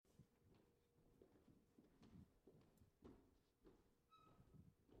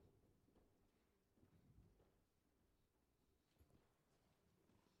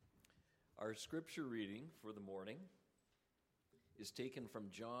Our scripture reading for the morning is taken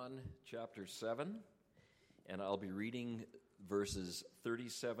from John chapter 7, and I'll be reading verses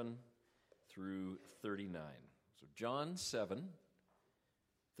 37 through 39. So John 7,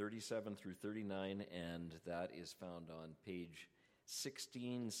 37 through 39, and that is found on page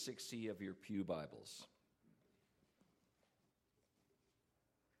 1660 of your pew Bibles.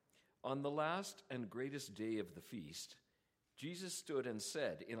 On the last and greatest day of the feast, Jesus stood and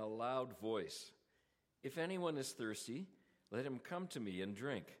said in a loud voice, "If anyone is thirsty, let him come to me and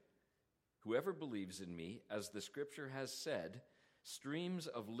drink. Whoever believes in me, as the Scripture has said, streams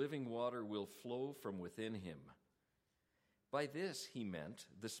of living water will flow from within him." By this he meant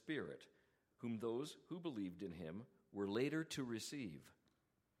the Spirit, whom those who believed in him were later to receive.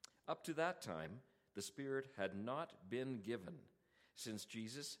 Up to that time, the Spirit had not been given, since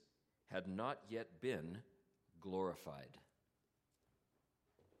Jesus had not yet been glorified.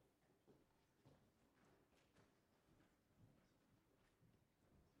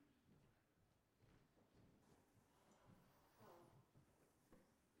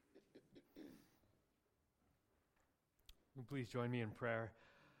 Please join me in prayer.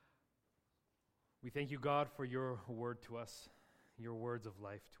 We thank you, God, for your word to us, your words of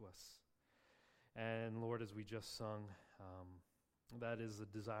life to us. And Lord, as we just sung, that is the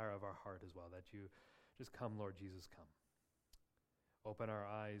desire of our heart as well, that you just come, Lord Jesus, come. Open our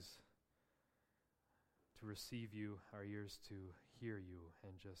eyes to receive you, our ears to hear you,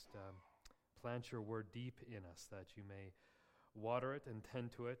 and just plant your word deep in us, that you may water it and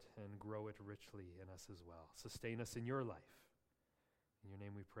tend to it and grow it richly in us as well. Sustain us in your life. In your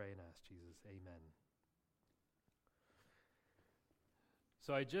name we pray and ask, Jesus. Amen.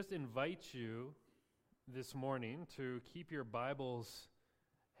 So I just invite you this morning to keep your Bibles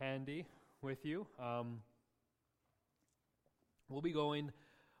handy with you. We'll be going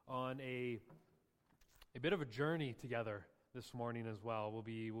on a bit of a journey together this morning as well. We'll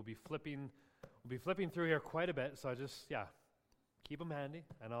be flipping through here quite a bit. So I just keep them handy,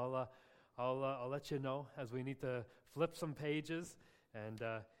 and I'll let you know as we need to flip some pages and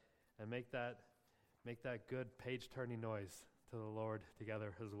make that good page turning noise to the Lord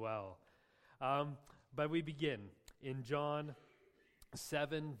together as well. But we begin in John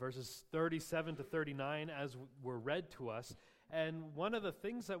 7, verses 37 to 39, as were read to us. And one of the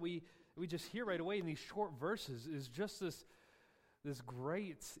things that we just hear right away in these short verses is just this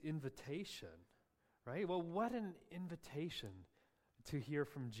great invitation, right? Well, what an invitation to hear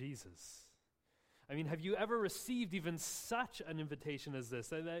from Jesus. I mean, have you ever received even such an invitation as this,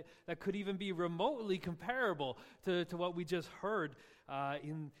 that could even be remotely comparable to what we just heard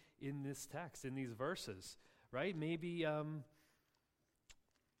in this text, in these verses, right? Maybe,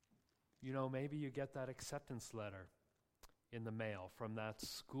 maybe you get that acceptance letter in the mail from that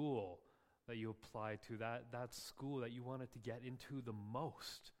school that you applied to, that school that you wanted to get into the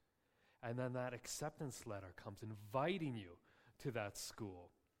most. And then that acceptance letter comes inviting you to that school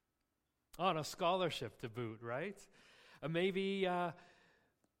on a scholarship to boot, right? Maybe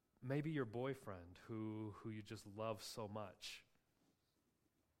your boyfriend who you just love so much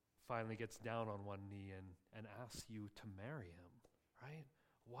finally gets down on one knee and asks you to marry him, right?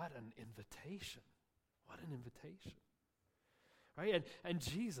 What an invitation. What an invitation. Right? And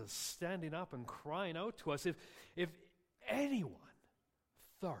Jesus standing up and crying out to us, if anyone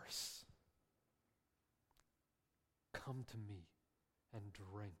thirsts, come to me and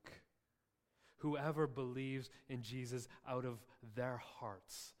drink. Whoever believes in Jesus, out of their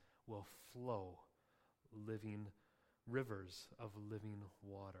hearts will flow living rivers of living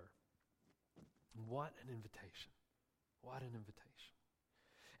water. What an invitation. What an invitation.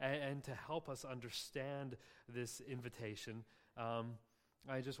 And to help us understand this invitation,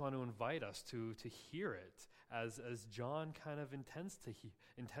 I just want to invite us to hear it as John kind of intends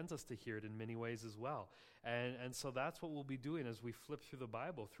us to hear it in many ways as well. And so that's what we'll be doing as we flip through the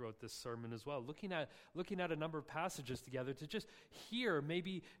Bible throughout this sermon as well, looking at a number of passages together to just hear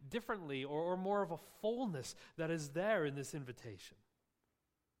maybe differently or more of a fullness that is there in this invitation.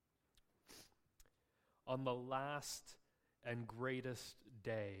 On the last and greatest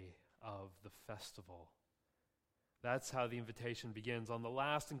day of the festival. That's how the invitation begins. On the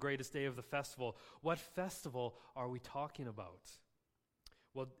last and greatest day of the festival. What festival are we talking about?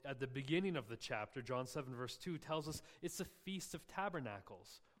 Well, at the beginning of the chapter, John 7 verse 2 tells us it's the Feast of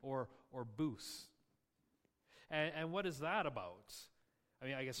Tabernacles, or Booths. And what is that about? I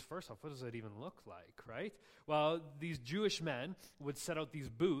mean, I guess first off, what does it even look like, right? Well, these Jewish men would set out these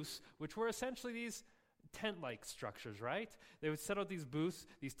booths, which were essentially these tent-like structures, right? They would set out these booths,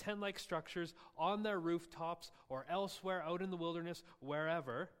 these tent-like structures on their rooftops or elsewhere out in the wilderness,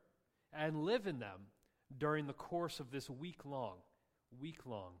 wherever. and live in them during the course of this week-long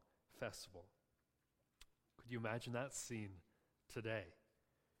festival. Could you imagine that scene today?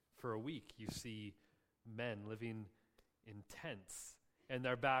 For a week, you see men living in tents in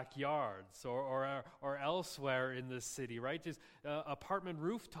their backyards or elsewhere in the city, right? Just apartment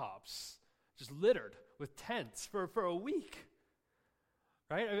rooftops, just littered with tents for a week,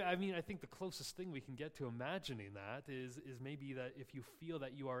 right? I mean, I think the closest thing we can get to imagining that is maybe that if you feel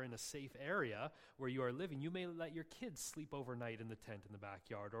that you are in a safe area where you are living, you may let your kids sleep overnight in the tent in the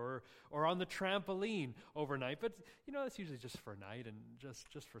backyard or on the trampoline overnight. But, that's usually just for a night and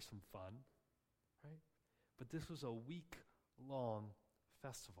just for some fun, right? But this was a week-long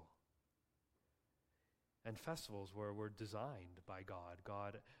festival. And festivals were designed by God.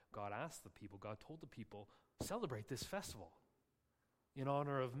 God asked the people, God told the people, celebrate this festival in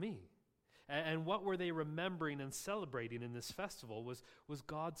honor of me. And what were they remembering and celebrating in this festival was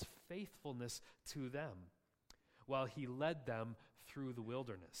God's faithfulness to them while he led them through the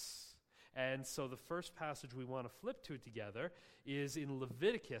wilderness. And so the first passage we want to flip to together is in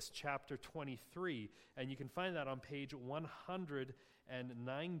Leviticus chapter 23, and you can find that on page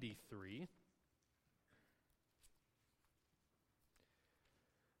 193.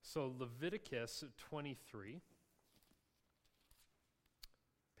 So Leviticus 23,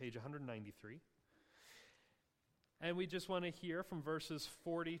 page 193. And we just want to hear from verses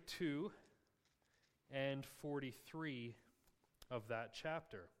 42 and 43 of that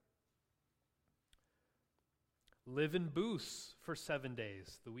chapter. Live in booths for 7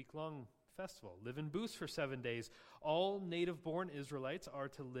 days, the week-long festival. Live in booths for 7 days. All native-born Israelites are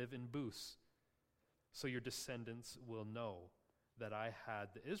to live in booths, so your descendants will know that I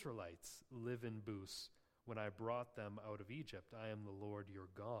had the Israelites live in booths when I brought them out of Egypt. I am the Lord your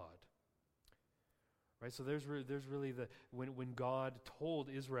God. Right, so there's really when God told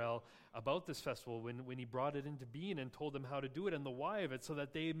Israel about this festival, when he brought it into being and told them how to do it and the why of it, so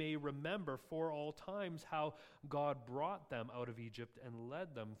that they may remember for all times how God brought them out of Egypt and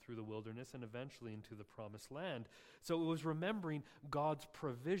led them through the wilderness and eventually into the promised land. So it was remembering God's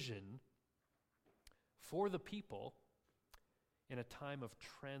provision for the people in a time of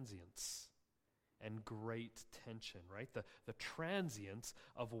transience and great tension, right? The transience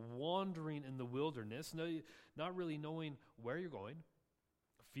of wandering in the wilderness, not really knowing where you're going,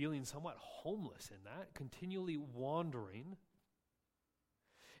 feeling somewhat homeless in that, continually wandering,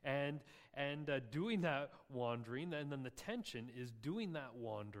 and doing that wandering, and then the tension is doing that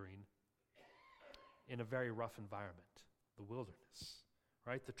wandering in a very rough environment, the wilderness,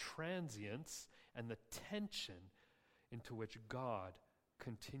 right? The transience and the tension into which God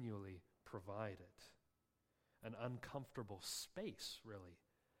continually provided. An uncomfortable space, really,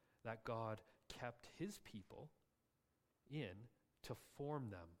 that God kept his people in to form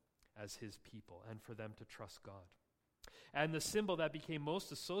them as his people and for them to trust God. And the symbol that became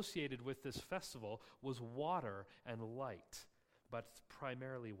most associated with this festival was water and light, but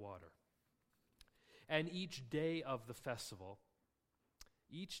primarily water. And each day of the festival,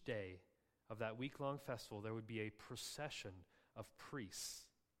 each day of that week-long festival, there would be a procession of priests.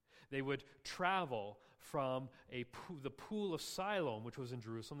 They would travel from the pool of Siloam, which was in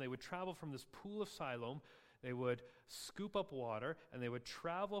Jerusalem. They would travel from this pool of Siloam. They would scoop up water, and they would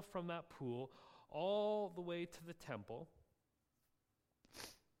travel from that pool all the way to the temple.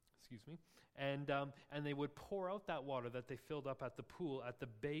 Excuse me. And they would pour out that water that they filled up at the pool at the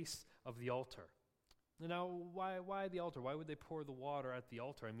base of the altar. Now, why the altar? Why would they pour the water at the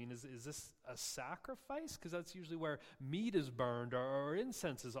altar? I mean, is this a sacrifice? Because that's usually where meat is burned or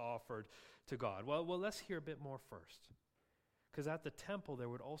incense is offered to God. Well, let's hear a bit more first. Because at the temple, there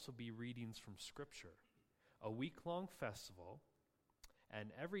would also be readings from Scripture. A week-long festival,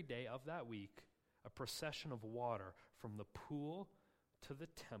 and every day of that week, a procession of water from the pool to the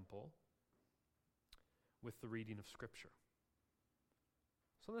temple with the reading of Scripture.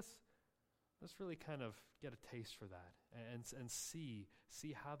 So let's really kind of get a taste for that and see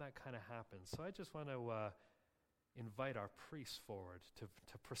how that kind of happens. So I just want to invite our priests forward to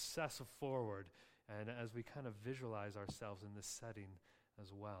process forward, and as we kind of visualize ourselves in this setting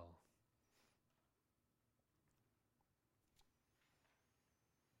as well.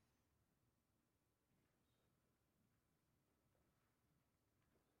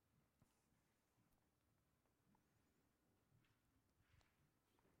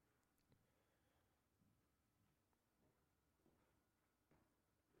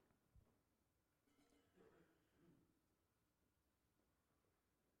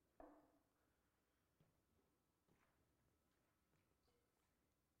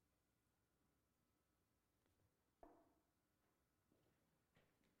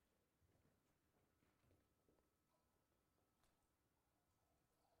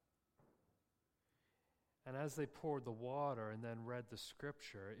 And as they poured the water and then read the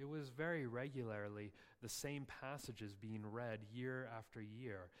scripture, it was very regularly the same passages being read year after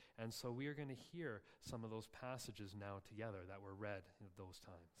year. And so we are going to hear some of those passages now together that were read at those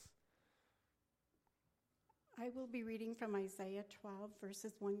times. I will be reading from Isaiah 12,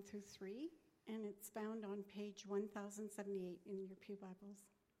 verses 1 through 3, and it's found on page 1078 in your Pew Bibles.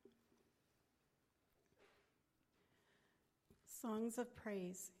 Songs of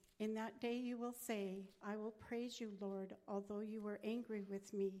Praise. In that day you will say, I will praise you, Lord, although you were angry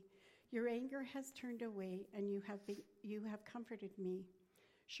with me. Your anger has turned away, and you have comforted me.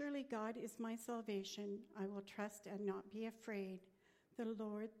 Surely God is my salvation. I will trust and not be afraid.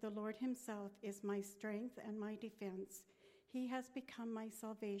 The Lord himself is my strength and my defense. He has become my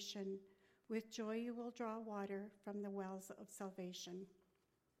salvation. With joy you will draw water from the wells of salvation.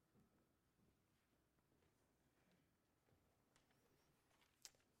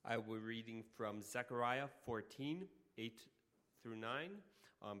 I will be reading from Zechariah 14, 8 through 9,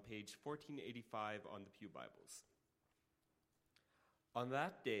 on page 1485 on the Pew Bibles. On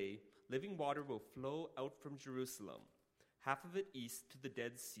that day, living water will flow out from Jerusalem, half of it east to the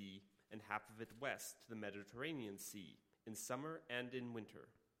Dead Sea, and half of it west to the Mediterranean Sea, in summer and in winter.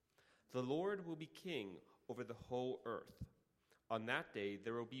 The Lord will be king over the whole earth. On that day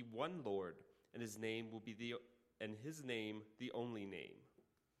there will be one Lord, and his name the only name.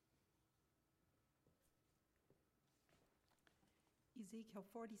 Ezekiel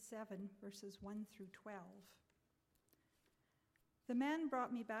 47, verses 1 through 12. The man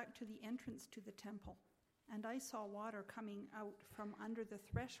brought me back to the entrance to the temple, and I saw water coming out from under the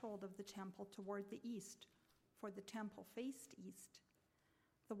threshold of the temple toward the east, for the temple faced east.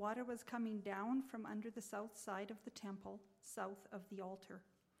 The water was coming down from under the south side of the temple, south of the altar.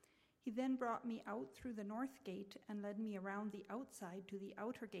 He then brought me out through the north gate and led me around the outside to the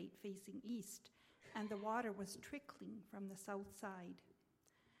outer gate facing east, and the water was trickling from the south side.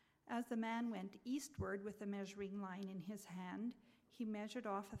 As the man went eastward with a measuring line in his hand, he measured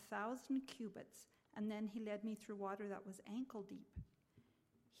off 1,000 cubits, and then he led me through water that was ankle deep.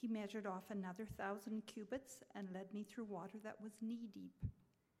 He measured off another 1,000 cubits and led me through water that was knee deep.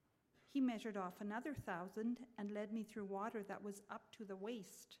 He measured off another 1,000 and led me through water that was up to the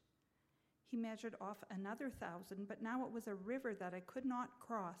waist. He measured off another 1,000, but now it was a river that I could not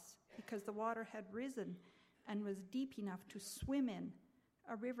cross because the water had risen and was deep enough to swim in,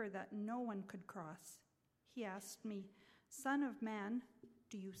 a river that no one could cross. He asked me, Son of man,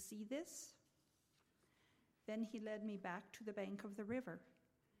 do you see this? Then he led me back to the bank of the river.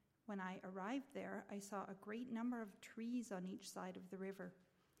 When I arrived there, I saw a great number of trees on each side of the river.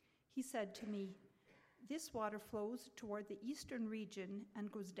 He said to me, This water flows toward the eastern region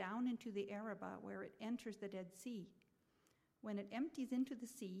and goes down into the Arabah, where it enters the Dead Sea. When it empties into the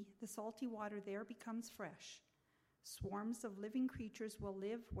sea, the salty water there becomes fresh. Swarms of living creatures will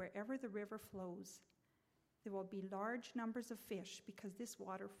live wherever the river flows. There will be large numbers of fish because this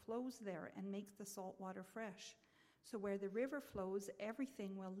water flows there and makes the salt water fresh. So where the river flows,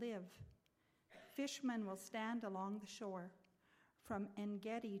 everything will live. Fishermen will stand along the shore. From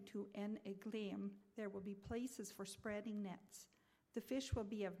En-Gedi to En-Eglaim, there will be places for spreading nets. The fish will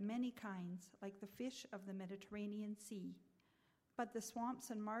be of many kinds, like the fish of the Mediterranean Sea. But the swamps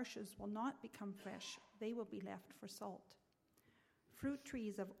and marshes will not become fresh. They will be left for salt. Fruit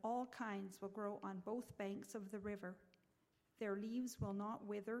trees of all kinds will grow on both banks of the river. Their leaves will not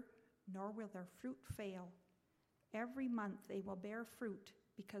wither, nor will their fruit fail. Every month they will bear fruit,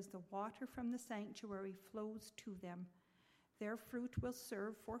 because the water from the sanctuary flows to them. Their fruit will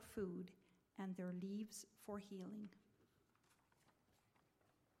serve for food, and their leaves for healing.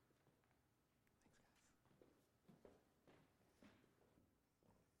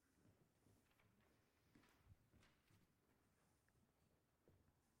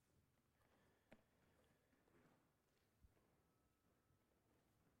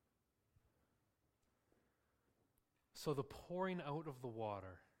 So the pouring out of the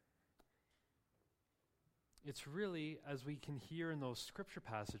water, it's really, as we can hear in those scripture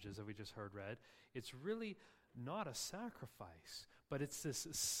passages that we just heard read, it's really not a sacrifice, but it's this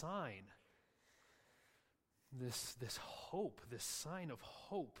sign, this hope, this sign of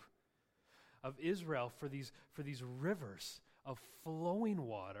hope of Israel for these rivers of flowing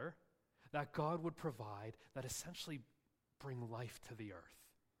water that God would provide that essentially bring life to the earth.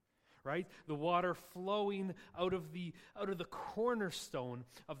 Right? The water flowing out of the cornerstone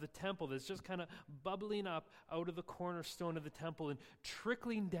of the temple that's just kind of bubbling up out of the cornerstone of the temple and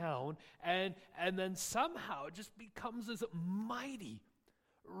trickling down, and then somehow it just becomes this mighty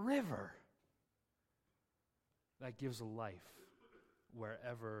river that gives life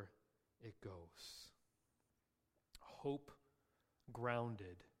wherever it goes. hope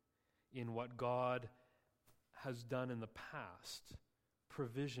grounded in what God has done in the past,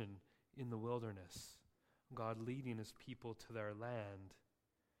 provision in the wilderness, God leading his people to their land,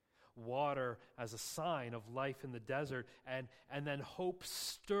 water as a sign of life in the desert, and then hope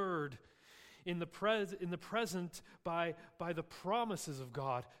stirred in the present by the promises of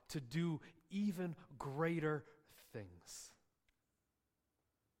God to do even greater things.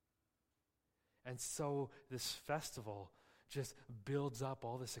 And so this festival just builds up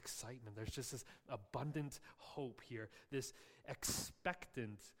all this excitement. There's just this abundant hope here, this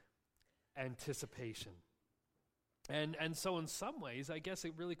expectant anticipation. And so in some ways, I guess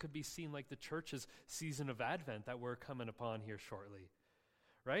it really could be seen like the church's season of Advent that we're coming upon here shortly.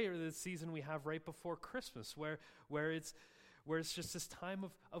 Right? Or the season we have right before Christmas, where it's just this time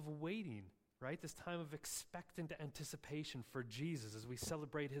of waiting, right? This time of expectant anticipation for Jesus as we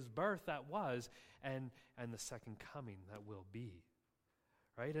celebrate his birth that was, and the second coming that will be.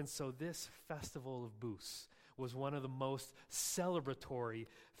 Right? And so this festival of Booths was one of the most celebratory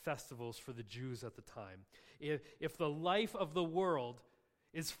festivals for the Jews at the time. If the life of the world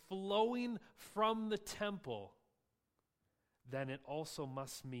is flowing from the temple, then it also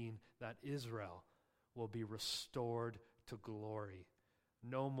must mean that Israel will be restored to glory.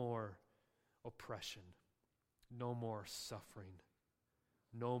 No more oppression, no more suffering,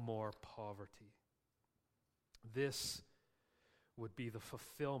 no more poverty. This would be the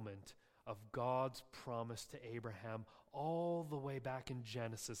fulfillment of God's promise to Abraham all the way back in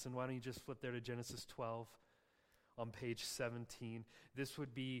Genesis. And why don't you just flip there to Genesis 12 on page 17. This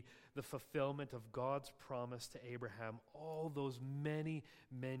would be the fulfillment of God's promise to Abraham all those many,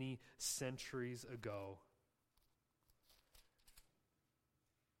 many centuries ago.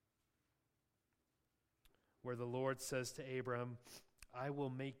 Where the Lord says to Abraham, I will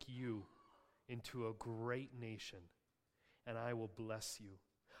make you into a great nation, and I will bless you.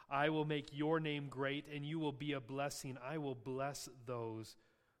 I will make your name great, and you will be a blessing. I will bless those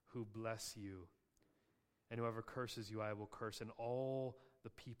who bless you. And whoever curses you, I will curse, and all the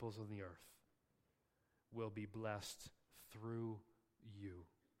peoples of the earth will be blessed through you.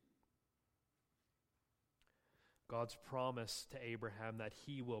 God's promise to Abraham that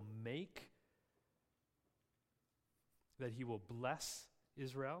he will bless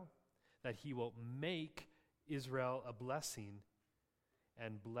Israel, that he will make Israel a blessing,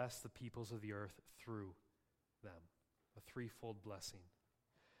 and bless the peoples of the earth through them. A threefold blessing.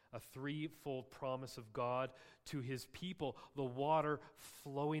 A threefold promise of God to his people. The water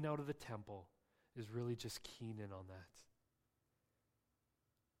flowing out of the temple is really just keying in on that.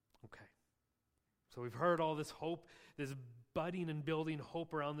 Okay. So we've heard all this hope, this budding and building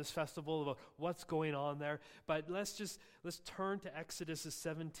hope around this festival about what's going on there. But let's turn to Exodus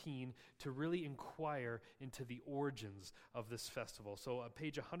 17 to really inquire into the origins of this festival. So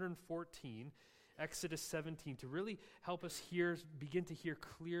page 114, Exodus 17, to really help us begin to hear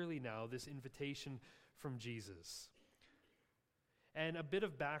clearly now this invitation from Jesus. And a bit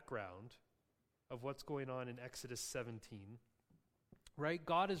of background of what's going on in Exodus 17. Right?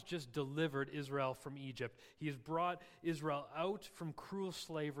 God has just delivered Israel from Egypt. He has brought Israel out from cruel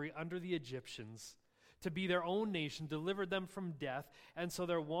slavery under the Egyptians to be their own nation, delivered them from death. And so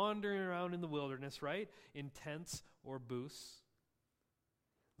they're wandering around in the wilderness, right? In tents or booths.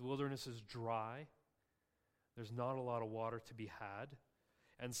 The wilderness is dry. There's not a lot of water to be had.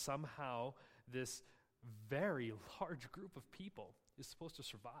 And somehow this very large group of people is supposed to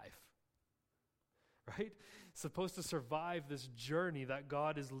survive. Right? Supposed to survive this journey that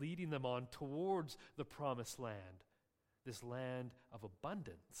God is leading them on towards the promised land. This land of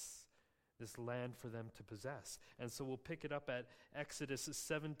abundance. This land for them to possess. And so we'll pick it up at Exodus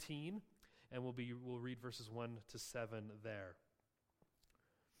 17, and we'll read verses 1 to 7 there.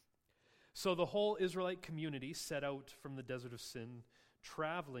 So the whole Israelite community set out from the desert of Sin,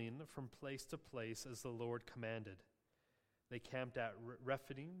 traveling from place to place as the Lord commanded. They camped at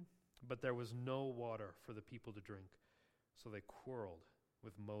Rephidim, but there was no water for the people to drink. So they quarreled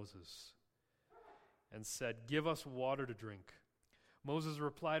with Moses and said, "Give us water to drink." Moses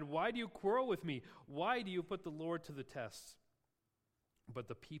replied, "Why do you quarrel with me? Why do you put the Lord to the test?" But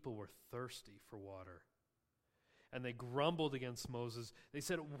the people were thirsty for water. And they grumbled against Moses. They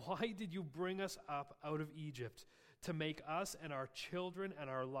said, "Why did you bring us up out of Egypt to make us and our children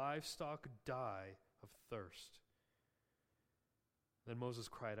and our livestock die of thirst?" Then Moses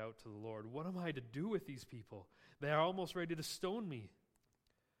cried out to the Lord, "What am I to do with these people? They are almost ready to stone me."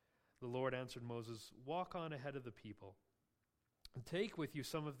 The Lord answered Moses, "Walk on ahead of the people. And take with you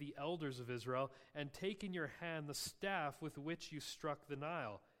some of the elders of Israel, and take in your hand the staff with which you struck the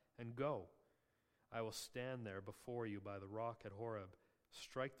Nile, and go. I will stand there before you by the rock at Horeb.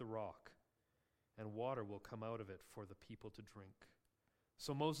 Strike the rock, and water will come out of it for the people to drink."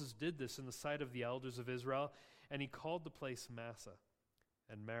 So Moses did this in the sight of the elders of Israel, and he called the place Massah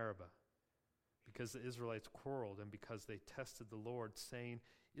and Meribah, because the Israelites quarreled and because they tested the Lord, saying,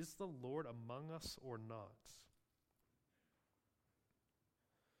 "Is the Lord among us or not?"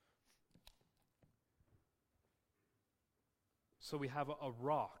 So we have a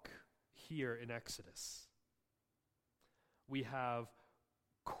rock here in Exodus. We have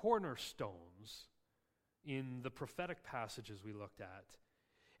cornerstones in the prophetic passages we looked at.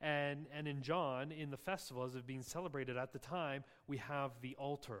 And in John, in the festival, as it's being celebrated at the time, we have the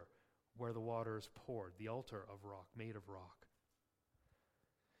altar where the water is poured, the altar of rock, made of rock.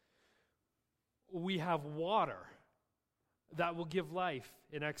 We have water that will give life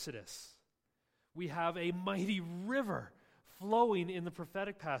in Exodus. We have a mighty river flowing in the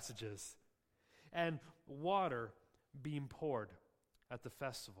prophetic passages, and water being poured at the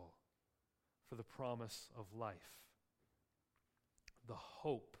festival for the promise of life. The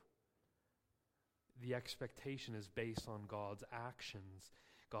hope, the expectation is based on God's actions,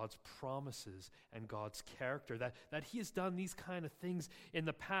 God's promises, and God's character, that he has done these kind of things in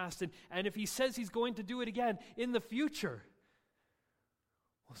the past, and if he says he's going to do it again in the future,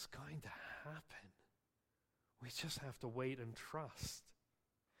 well, it's going to happen. We just have to wait and trust.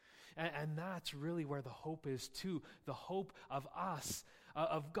 And that's really where the hope is too. The hope of us,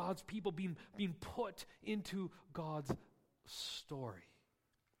 of God's people being put into God's story.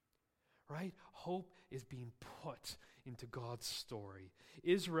 Right? Hope is being put into God's story.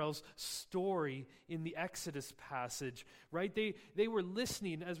 Israel's story in the Exodus passage, right? They were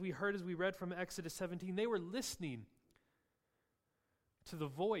listening, as we read from Exodus 17, they were listening to the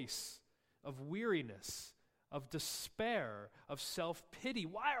voice of weariness, of despair, of self-pity.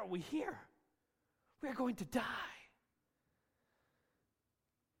 Why are we here? We are going to die.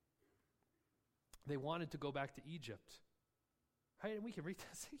 They wanted to go back to Egypt. Right? And we can read that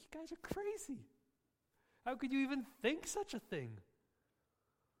and say, you guys are crazy. How could you even think such a thing?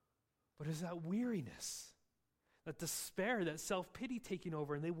 But it's that weariness, that despair, that self-pity taking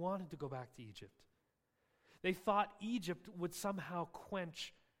over, and they wanted to go back to Egypt. They thought Egypt would somehow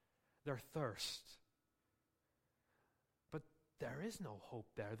quench their thirst. But there is no hope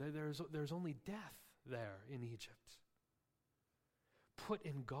there. There's only death there in Egypt. Put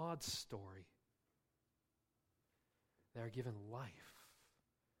in God's story, they are given life.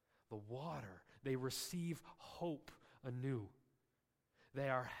 The water, they receive hope anew. They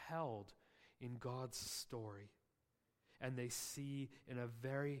are held in God's story. And they see in a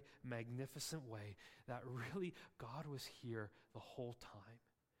very magnificent way that really God was here the whole time,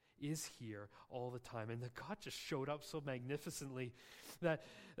 is here all the time, and that God just showed up so magnificently that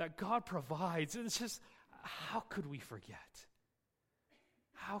God provides. And it's just, how could we forget?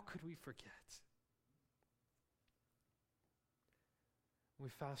 How could we forget? We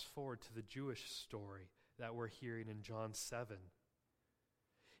fast forward to the Jewish story that we're hearing in John 7.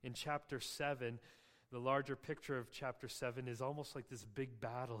 In chapter 7, the larger picture of chapter 7 is almost like this big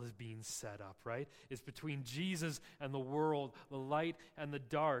battle is being set up, right? It's between Jesus and the world, the light and the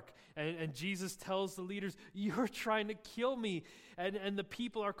dark. And Jesus tells the leaders, you're trying to kill me. And the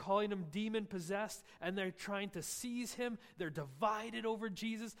people are calling him demon-possessed, and they're trying to seize him. They're divided over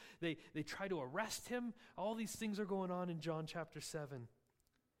Jesus. They try to arrest him. All these things are going on in John chapter 7.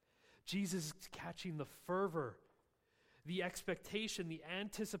 Jesus is catching the fervor, the expectation, the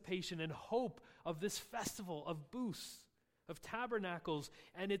anticipation, and hope of this festival of booths, of tabernacles,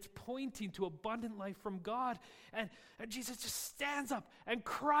 and it's pointing to abundant life from God. And Jesus just stands up and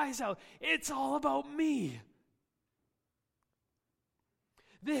cries out, it's all about me.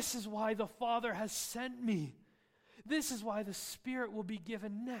 This is why the Father has sent me. This is why the Spirit will be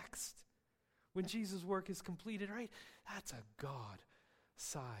given next when Jesus' work is completed, right? That's a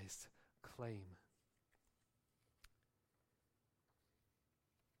God-sized claim.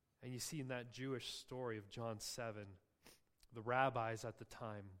 And you see in that Jewish story of John 7, the rabbis at the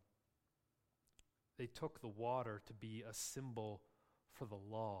time, they took the water to be a symbol for the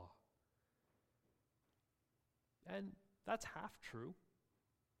law. And that's half true.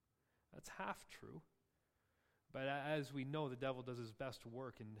 That's half true. But as we know, the devil does his best to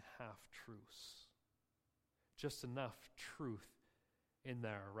work in half-truths. Just enough truth in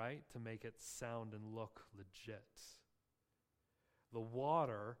there, right, to make it sound and look legit. The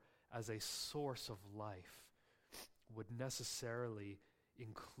water as a source of life would necessarily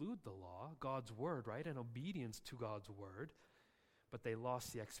include the law, God's word, right, and obedience to God's word, but they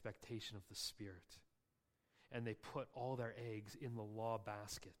lost the expectation of the Spirit. And they put all their eggs in the law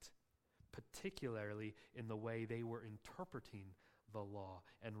basket. particularly in the way they were interpreting the law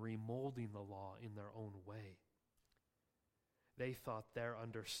and remolding the law in their own way. They thought their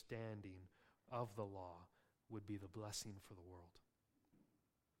understanding of the law would be the blessing for the world.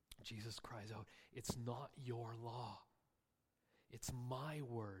 Jesus cries out, "It's not your law. It's my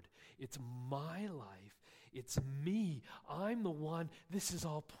word. It's my life. It's me. I'm the one this is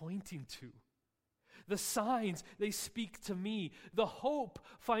all pointing to. The signs, they speak to me. The hope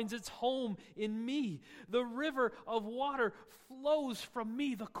finds its home in me. The river of water flows from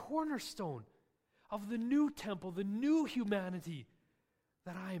me, the cornerstone of the new temple, the new humanity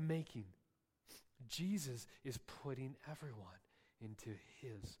that I am making." Jesus is putting everyone into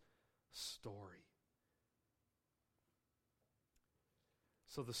his story.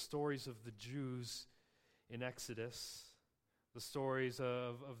 So the stories of the Jews in Exodus, the stories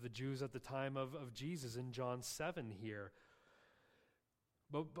of the Jews at the time of Jesus in John 7 here.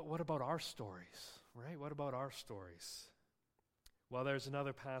 But what about our stories, right? What about our stories? Well, there's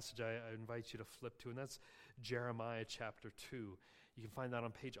another passage I invite you to flip to, and that's Jeremiah chapter 2. You can find that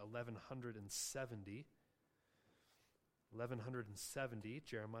on page 1170. 1170,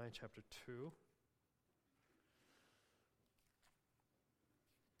 Jeremiah chapter 2.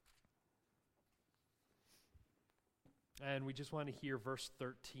 And we just want to hear verse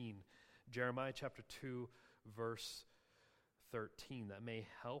 13. Jeremiah chapter 2, verse 13. That may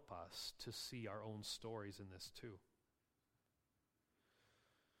help us to see our own stories in this too.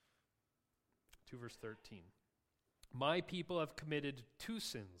 2 verse 13. "My people have committed two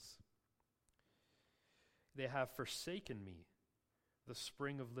sins. They have forsaken me, the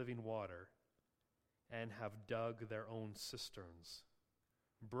spring of living water, and have dug their own cisterns,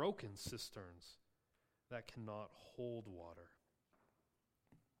 broken cisterns that cannot hold water."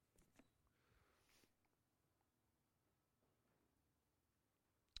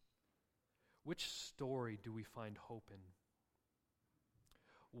 Which story do we find hope in?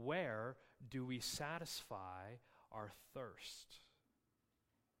 Where do we satisfy our thirst?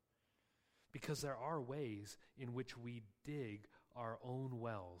 Because there are ways in which we dig our own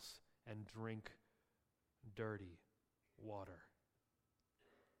wells and drink dirty water.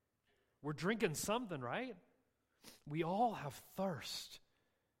 We're drinking something, right? We all have thirst.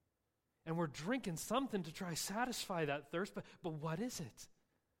 And we're drinking something to try to satisfy that thirst, but what is it?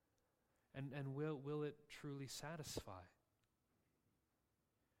 And will it truly satisfy?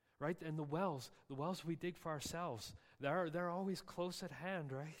 Right? And the wells we dig for ourselves, they're always close at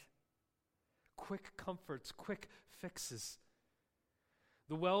hand, right? Quick comforts, quick fixes.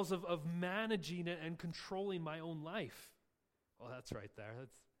 The wells of managing and controlling my own life. Well, that's right there.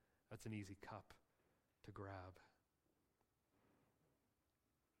 That's an easy cup to grab.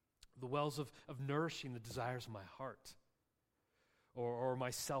 The wells of nourishing the desires of my heart or my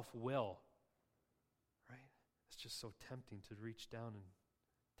self-will, right? It's just so tempting to reach down and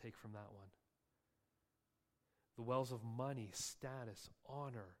take from that one. The wells of money, status,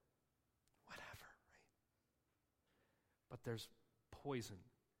 honor, whatever, right? But there's poison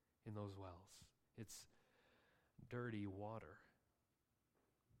in those wells. It's dirty water.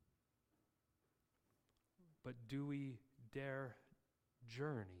 But do we dare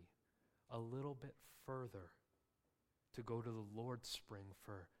journey a little bit further to go to the Lord's spring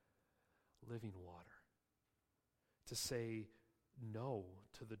for living water? To say no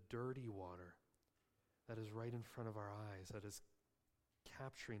to the dirty water that is right in front of our eyes, that is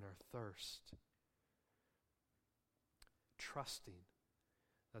capturing our thirst. Trusting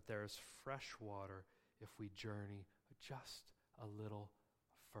that there is fresh water if we journey just a little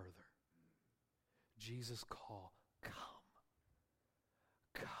further. Jesus' call,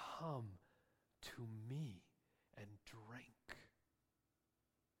 come to me and drink.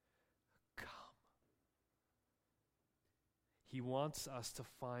 Come. He wants us to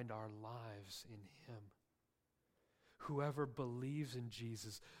find our lives in him. Whoever believes in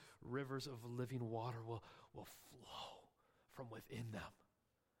Jesus, rivers of living water will flow from within them,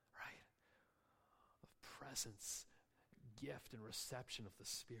 right? The presence, gift, and reception of the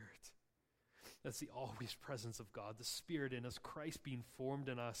Spirit. That's the always presence of God, the Spirit in us, Christ being formed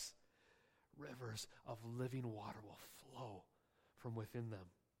in us. Rivers of living water will flow from within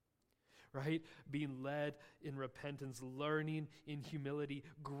them, right? Being led in repentance, learning in humility,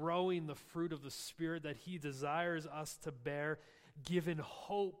 growing the fruit of the Spirit that he desires us to bear, given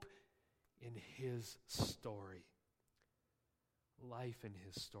hope in his story. Life in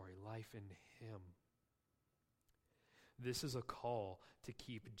his story, life in him. This is a call to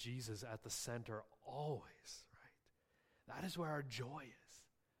keep Jesus at the center always, right? That is where our joy is.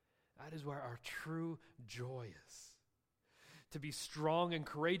 That is where our true joy is. to be strong and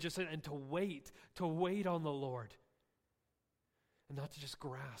courageous and to wait on the Lord. And not to just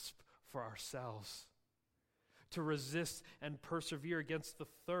grasp for ourselves. To resist and persevere against the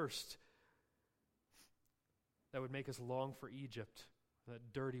thirst that would make us long for Egypt,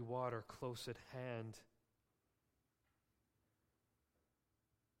 that dirty water close at hand.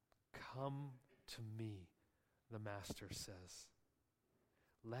 Come to me, the Master says.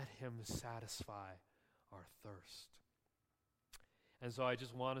 Let him satisfy our thirst. And so I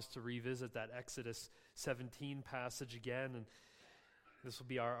just want us to revisit that Exodus 17 passage again, and this will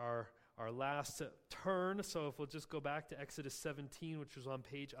be our last turn. So if we'll just go back to Exodus 17, which was on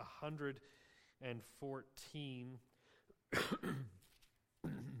page 114.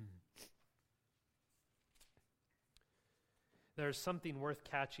 There's something worth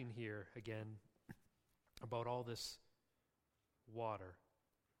catching here again about all this water,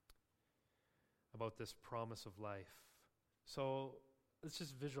 about this promise of life. So let's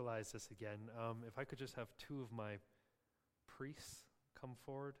just visualize this again. If I could just have two of my priests come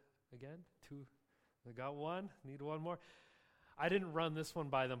forward again. Two. I got one. Need one more. I didn't run this one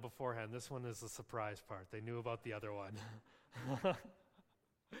by them beforehand. This one is the surprise part. They knew about the other one.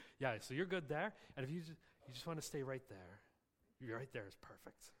 Yeah, so you're good there. And if you just want to stay right there. You're right there is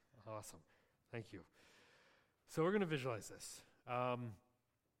perfect. Awesome. Thank you. So we're going to visualize this.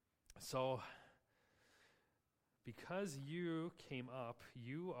 So because you came up,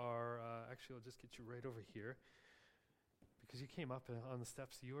 you are, actually I'll just get you right over here. Because you came up on the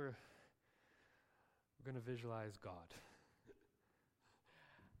steps, we're going to visualize God.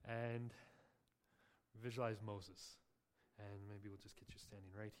 And visualize Moses. And maybe we'll just get you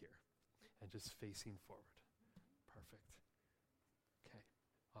standing right here. And just facing forward. Perfect. Okay,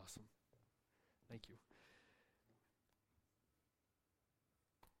 awesome. Thank you.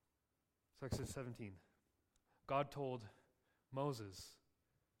 So Exodus 17. God told Moses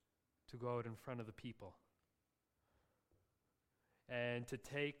to go out in front of the people and to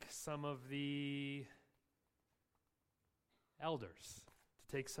take some of the elders.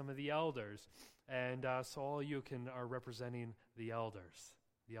 And so all you are representing the elders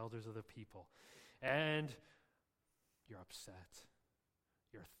of the people. And you're upset.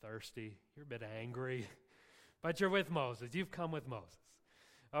 You're thirsty. You're a bit angry. But you're with Moses. You've come with Moses.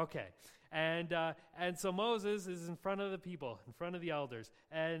 Okay. And so Moses is in front of the people, in front of the elders.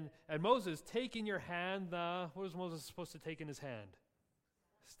 And Moses, take in your hand what was Moses supposed to take in his hand?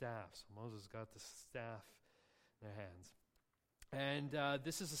 Staff. So Moses got the staff in their hands. And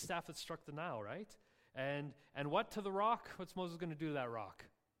this is the staff that struck the Nile, right? And what to the rock? What's Moses going to do to that rock?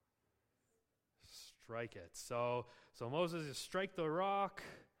 Strike it. So Moses just strike the rock.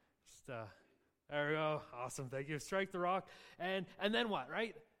 There we go. Awesome. Thank you. Strike the rock. And then what,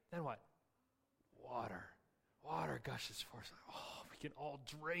 right? Then what? Water. Water gushes forth. Oh, we can all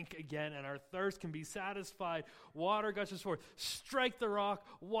drink again and our thirst can be satisfied. Water gushes forth. Strike the rock.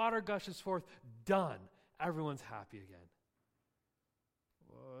 Water gushes forth. Done. Everyone's happy again.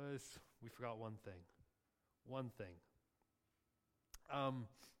 We forgot one thing.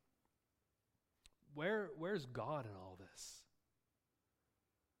 Where's God in all this?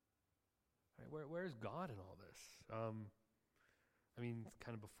 Right, where's God in all this? I mean,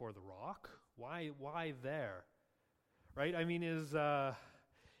 kind of before the rock. Why there? Right? I mean, is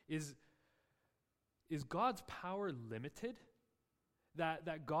God's power limited?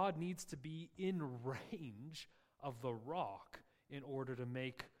 That God needs to be in range of the rock in order to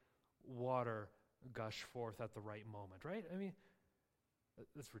make water gush forth at the right moment, right? I mean,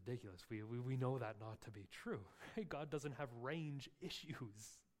 that's ridiculous. We know that not to be true, right? God doesn't have range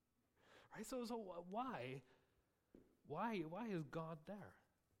issues, right? So why is God there?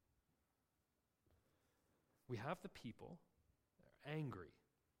 We have the people, they're angry,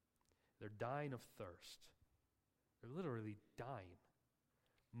 they're dying of thirst, they're literally dying.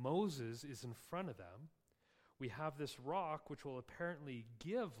 Moses is in front of them. We have this rock which will apparently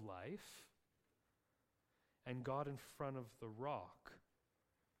give life, and God in front of the rock.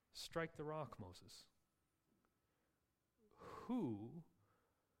 Strike the rock, Moses. Who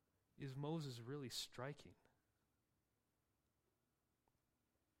is Moses really striking?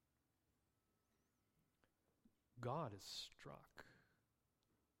 God is struck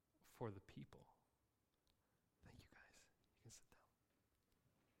for the people. Thank you, guys. You can sit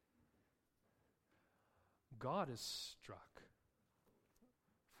down. God is struck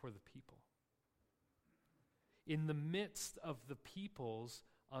for the people. In the midst of the people's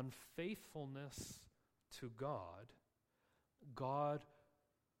unfaithfulness to God, God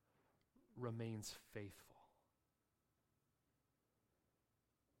remains faithful.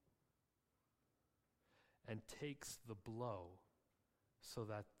 And takes the blow so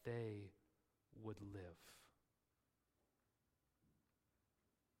that they would live.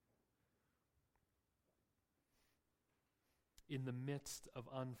 In the midst of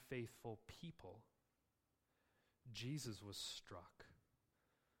unfaithful people, Jesus was struck,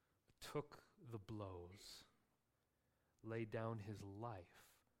 took the blows, laid down his life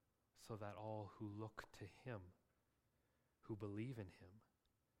so that all who look to him, who believe in him,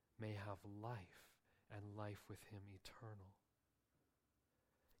 may have life and life with him eternal.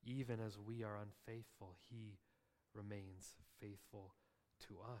 Even as we are unfaithful, he remains faithful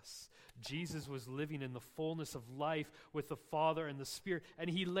to us. Jesus was living in the fullness of life with the Father and the Spirit, and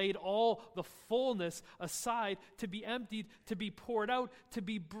he laid all the fullness aside to be emptied, to be poured out, to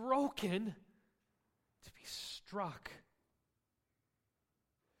be broken, to be struck,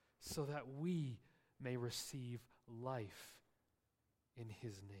 so that we may receive life in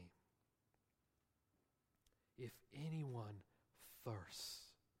his name. If anyone thirsts,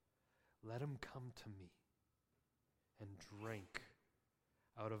 let him come to me and drink.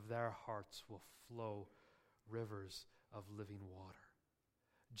 Out of their hearts will flow rivers of living water.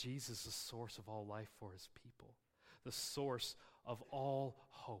 Jesus is the source of all life for his people, the source of all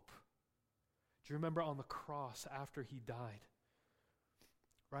hope. Do you remember on the cross after he died?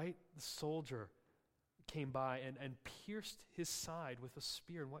 Right? The soldier came by and pierced his side with a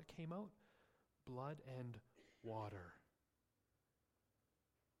spear, and what came out? Blood and water.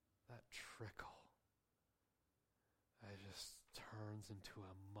 That trickle, it just turns into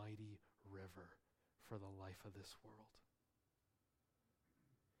a mighty river for the life of this world.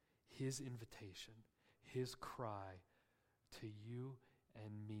 His invitation, his cry to you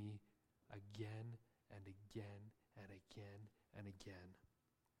and me again and again and again and again.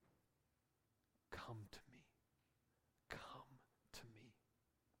 Come to me. Come to me.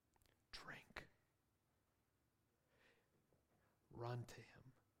 Drink. Run to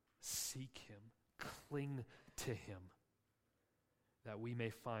him. Seek him. Cling to him, that we may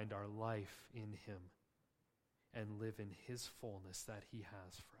find our life in him and live in his fullness that he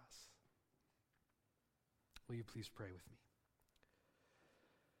has for us. Will you please pray with me?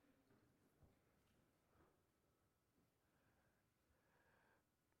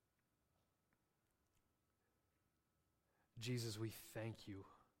 Jesus, we thank you.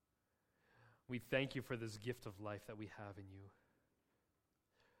 We thank you for this gift of life that we have in you.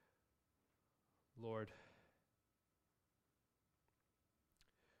 Lord,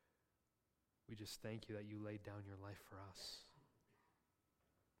 we just thank you that you laid down your life for us.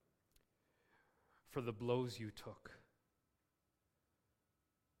 For the blows you took.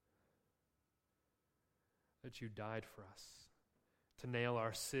 That you died for us. To nail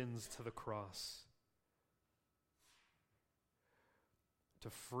our sins to the cross. To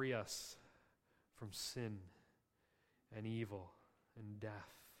free us from sin and evil and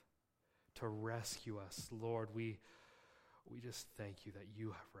death. To rescue us. Lord, we just thank you that you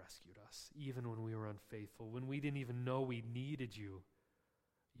have rescued us. Even when we were unfaithful, when we didn't even know we needed you,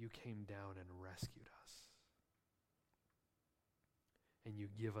 you came down and rescued us. And you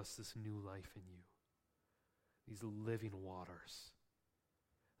give us this new life in you. These living waters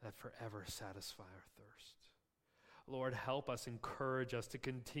that forever satisfy our thirst. Lord, help us, encourage us to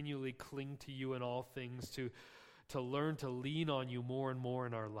continually cling to you in all things, to learn to lean on you more and more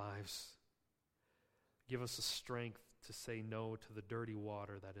in our lives. Give us the strength to say no to the dirty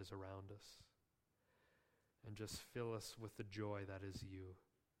water that is around us. And just fill us with the joy that is you.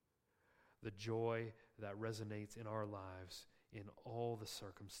 The joy that resonates in our lives in all the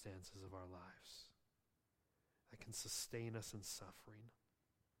circumstances of our lives. That can sustain us in suffering.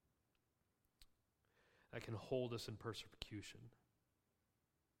 That can hold us in persecution.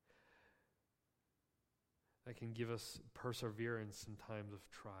 That can give us perseverance in times of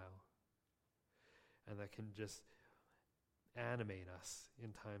trial. And that can just animate us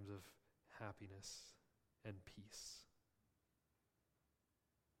in times of happiness and peace.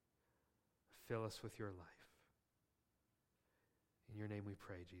 Fill us with your life. In your name we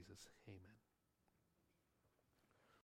pray, Jesus. Amen.